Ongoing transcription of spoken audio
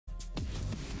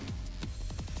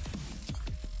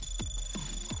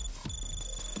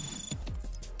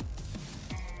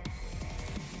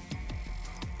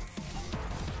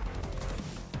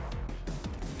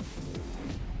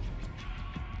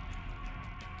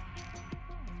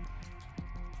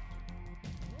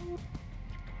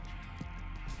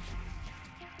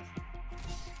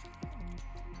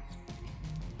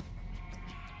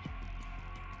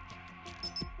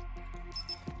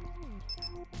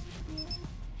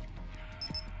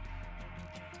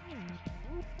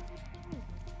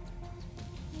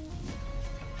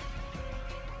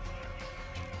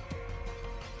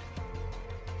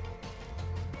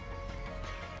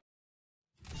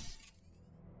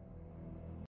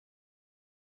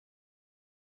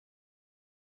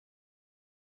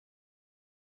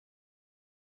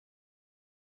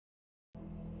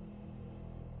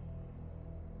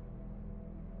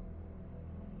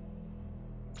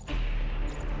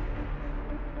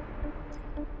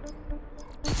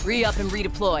Re-up and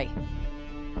redeploy.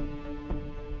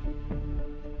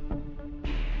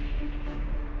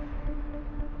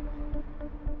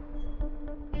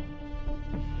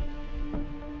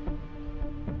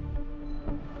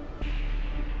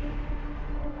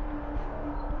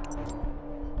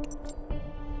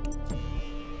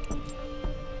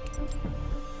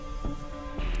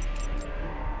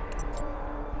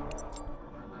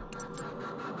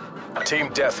 Team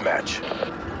deathmatch.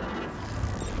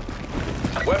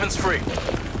 Weapons free.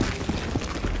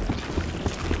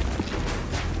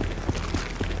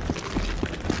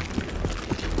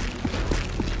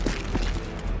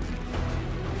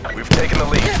 We've taken the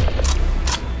lead.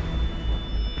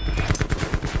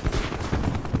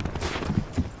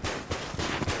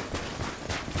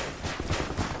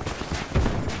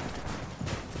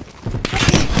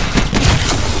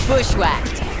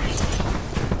 Bushwhacked.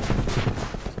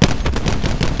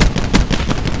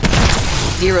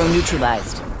 Zero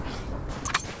neutralized.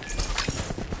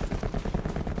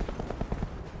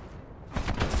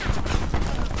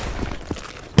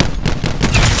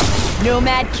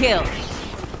 Nomad kill.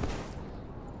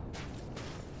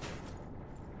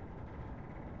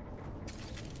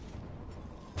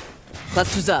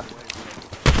 Clusters up.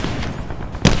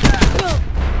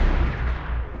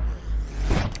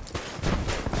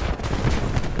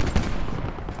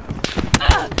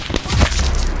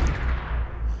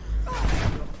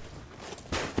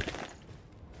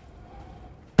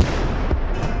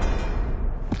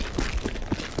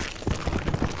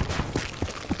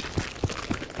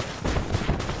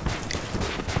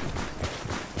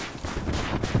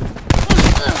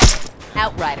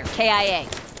 Outrider, KIA.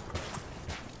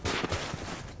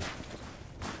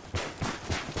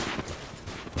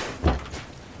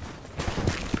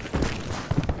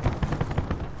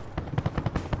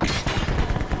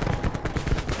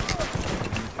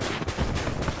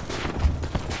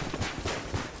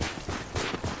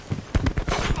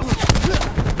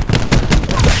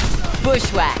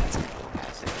 Bushwhacked.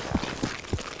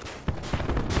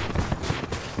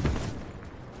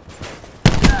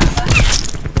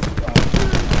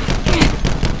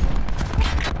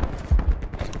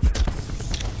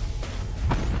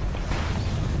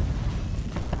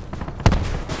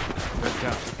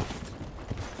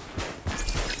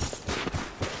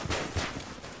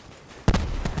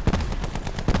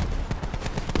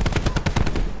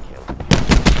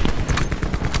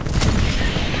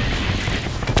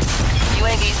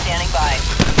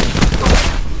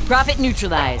 Prophet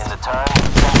neutralized.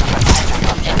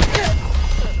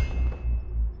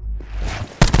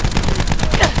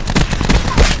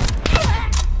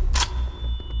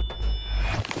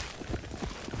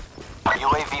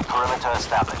 UAV perimeter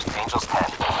established. Angels 10.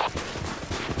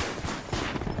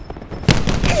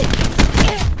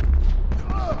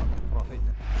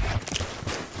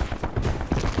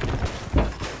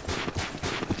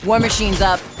 War machine's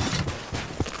up.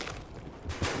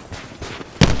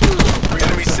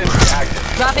 Enemy sentry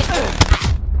active. Drop it.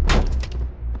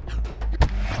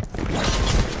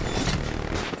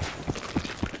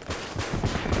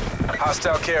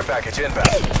 Hostile care package inbound.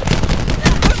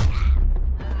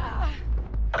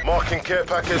 Marking care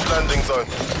package landing zone.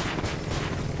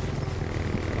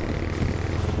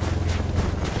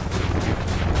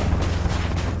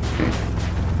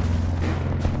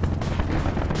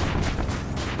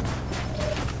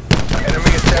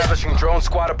 Enemy establishing drone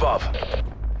squad above.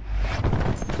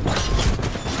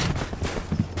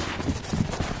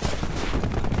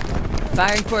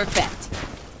 Firing for effect.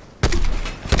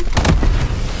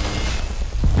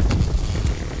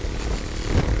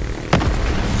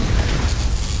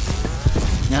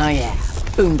 Oh yeah,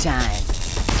 boom time.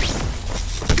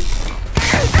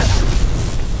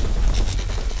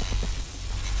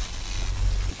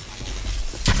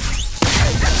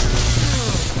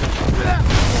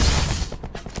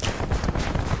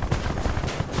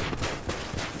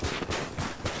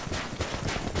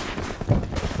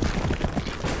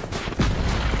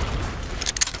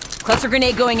 Cluster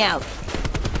grenade going out.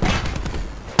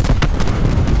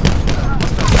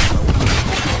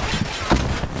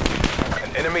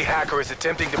 hacker is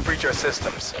attempting to breach our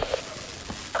systems.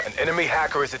 An enemy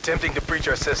hacker is attempting to breach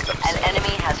our systems. An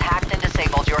enemy has hacked and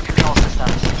disabled your control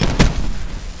systems.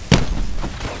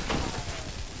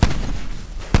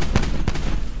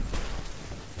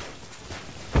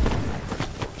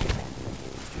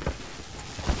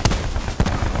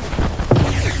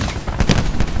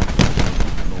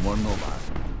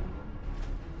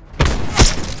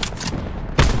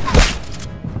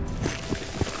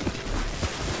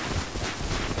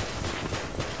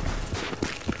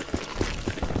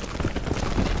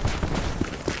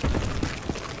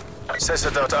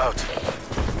 Sensor out.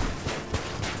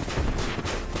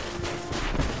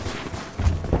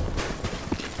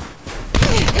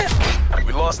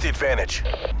 We lost the advantage.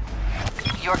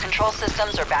 Your control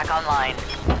systems are back online.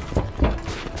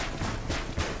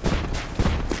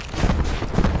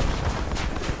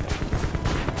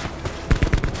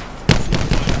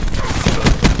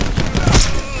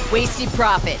 Wasted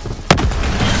profit.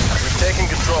 We've taken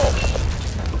control.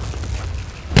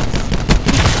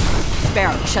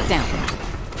 Sparrow, shut down.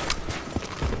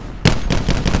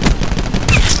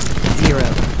 0.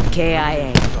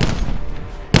 KIA.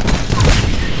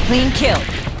 Clean kill.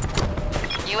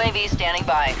 UAV standing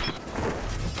by.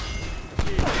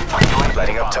 UAV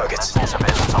Lighting up targets.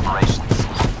 Surveillance operations.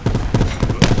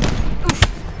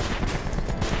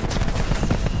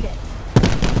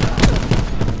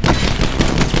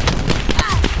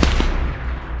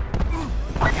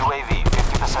 UAV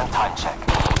 50% time check.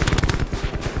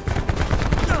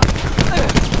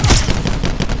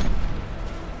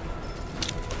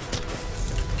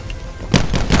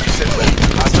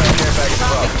 Hostile care package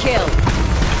above. Kill.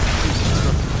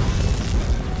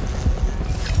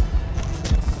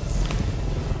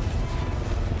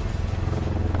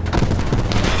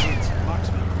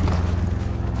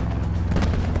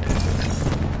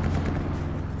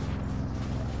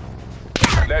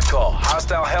 Net call.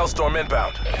 Hostile Hellstorm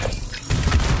inbound.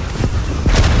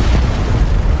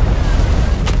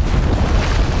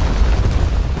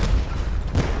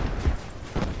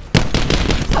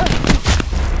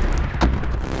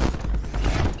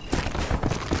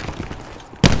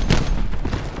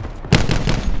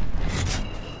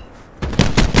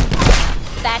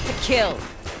 That's a kill.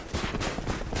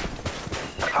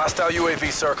 Hostile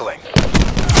UAV circling.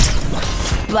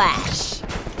 Splash.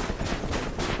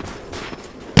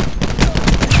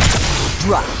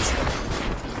 Dropped.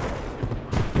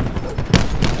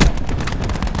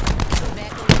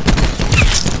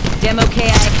 Demo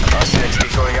KI. RCXD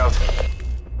going out.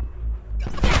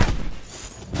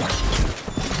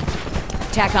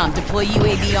 TACOM, deploy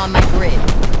UAV on my grid. In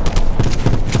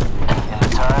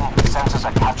return, sensors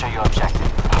that capture your objective.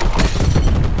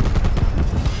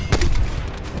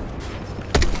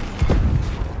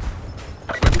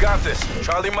 We've got this.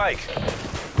 Charlie Mike.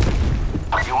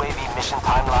 UAV mission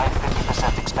timeline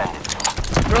 50% expended.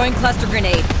 Throwing cluster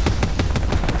grenade.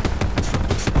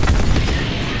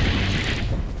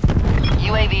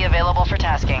 UAV available for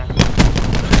tasking.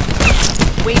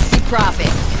 Wasted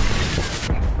profit.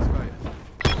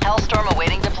 Hellstorm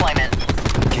awaiting deployment.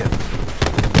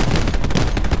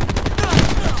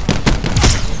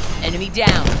 Enemy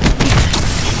down.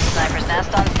 Sniper's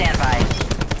nest on standby.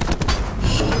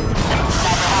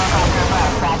 Sniper helicopter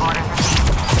above. Frag orders received.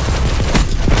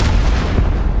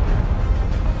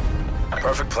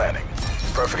 Perfect planning.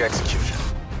 Perfect execution.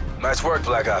 Nice work,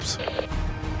 Black Ops.